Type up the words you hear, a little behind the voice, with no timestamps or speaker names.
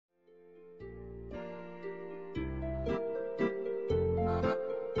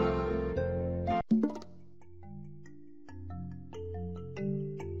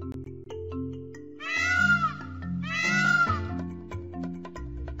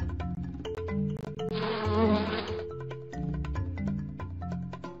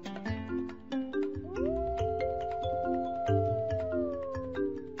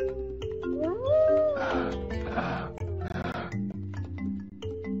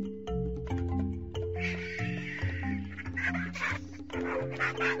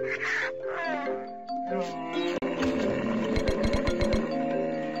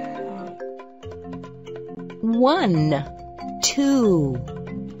One, two,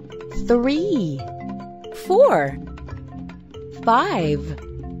 three, four, 5,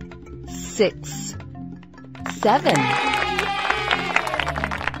 6, 7.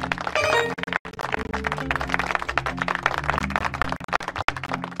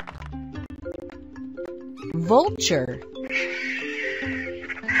 Vulture.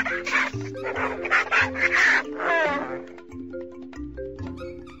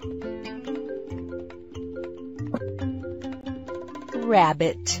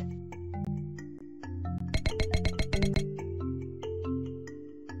 Rabbit.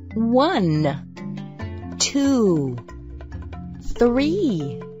 One, two,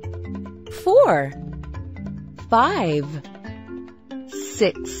 three, four, 5,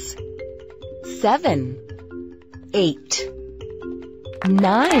 6, 7, 8,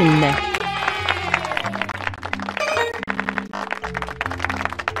 9.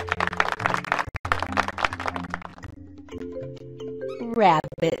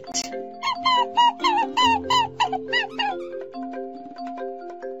 Rabbit.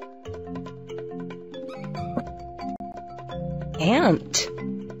 Ant.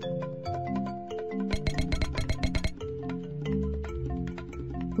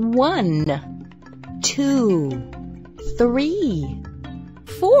 One, two, three,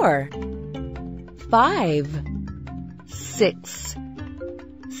 four, 5, 6,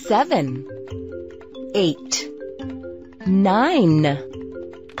 7, 8, 9,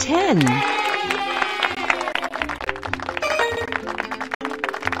 10.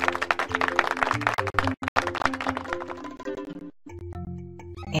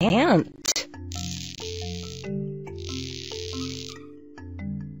 Ant.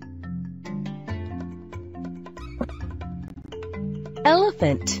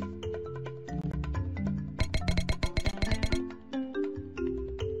 Elephant.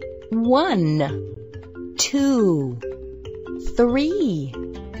 One, two, three,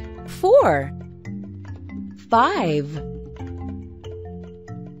 four, 5,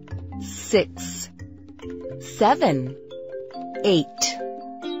 6, 7, 8,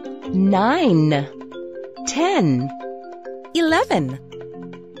 9, 10, 11,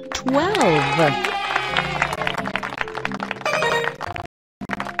 12.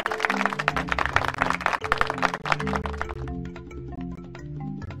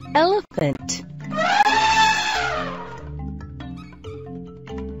 Elephant.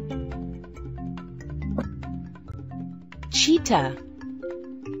 Cheetah.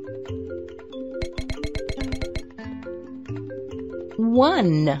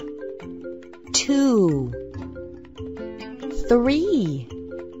 One, two, three,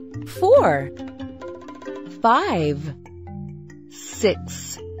 four, 5,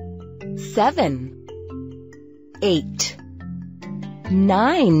 6, 7, 8,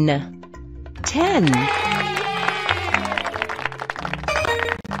 9, 10.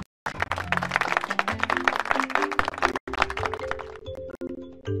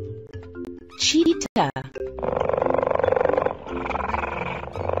 Cheetah.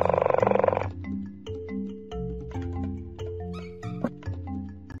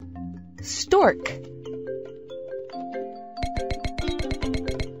 Stork.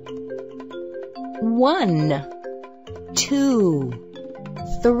 One, two,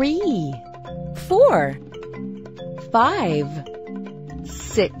 three, four, 5,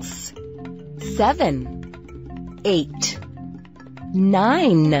 6, 7, 8,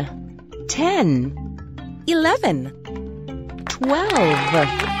 9, 10, 11,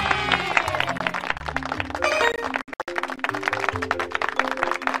 12.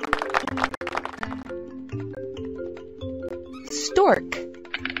 Stork.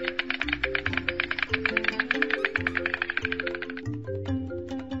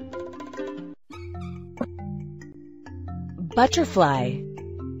 Butterfly.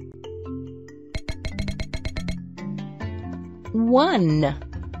 One,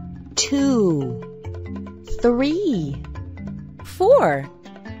 two, three, four,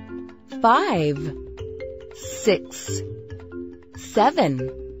 5, 6, 7,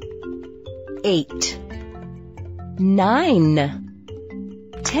 8, 9,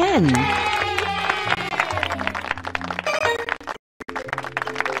 10.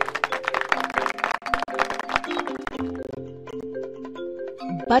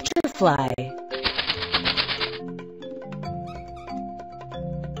 Butterfly.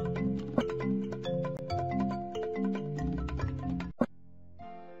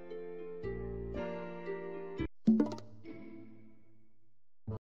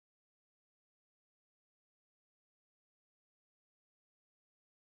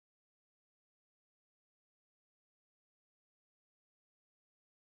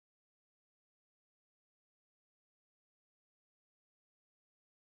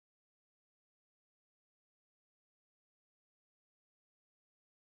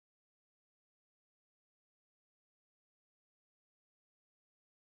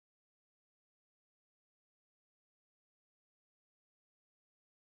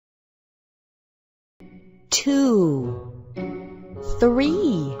 2,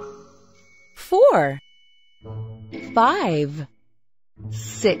 3, 4, 5,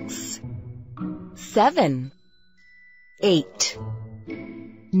 6, 7, 8,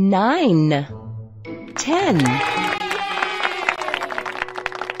 9, 10.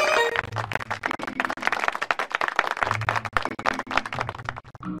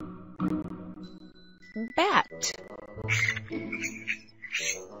 Bat.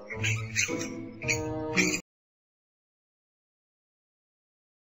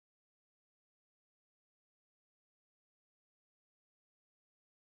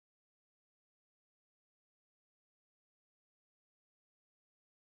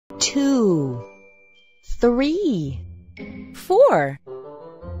 2, 3, 4,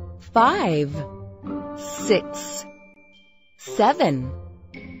 5, 6, 7,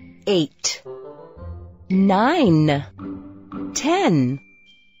 8, 9, 10,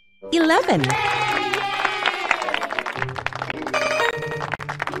 11.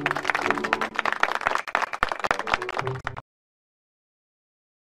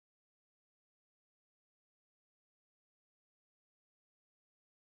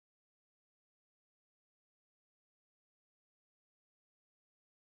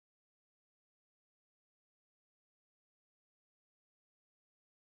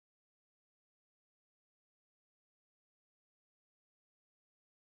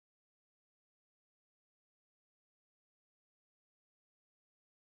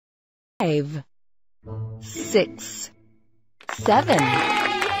 Five, 6, 7.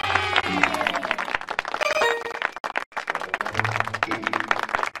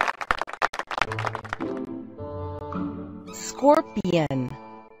 Scorpion.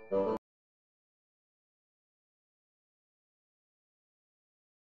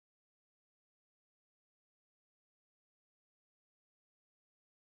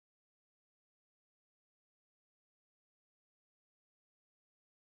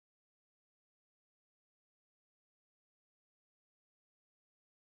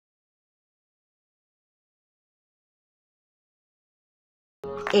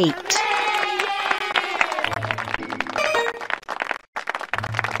 8.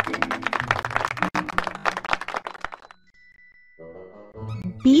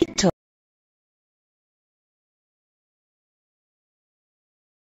 Beetle.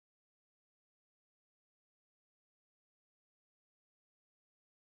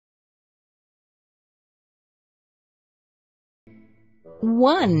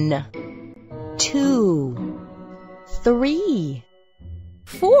 1, 2, 3,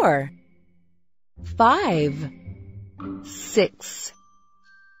 4, 5, 6,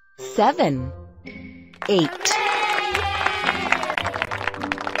 7, 8.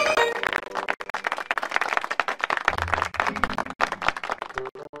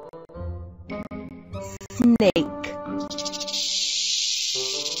 Snake.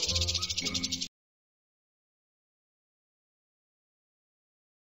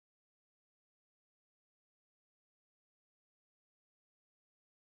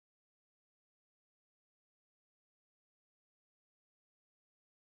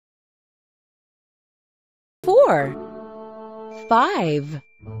 4, 5,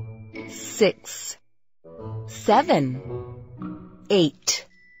 6, 7, 8,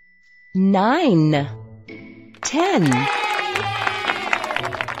 9, 10.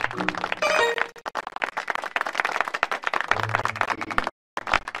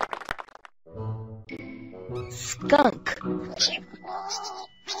 Skunk.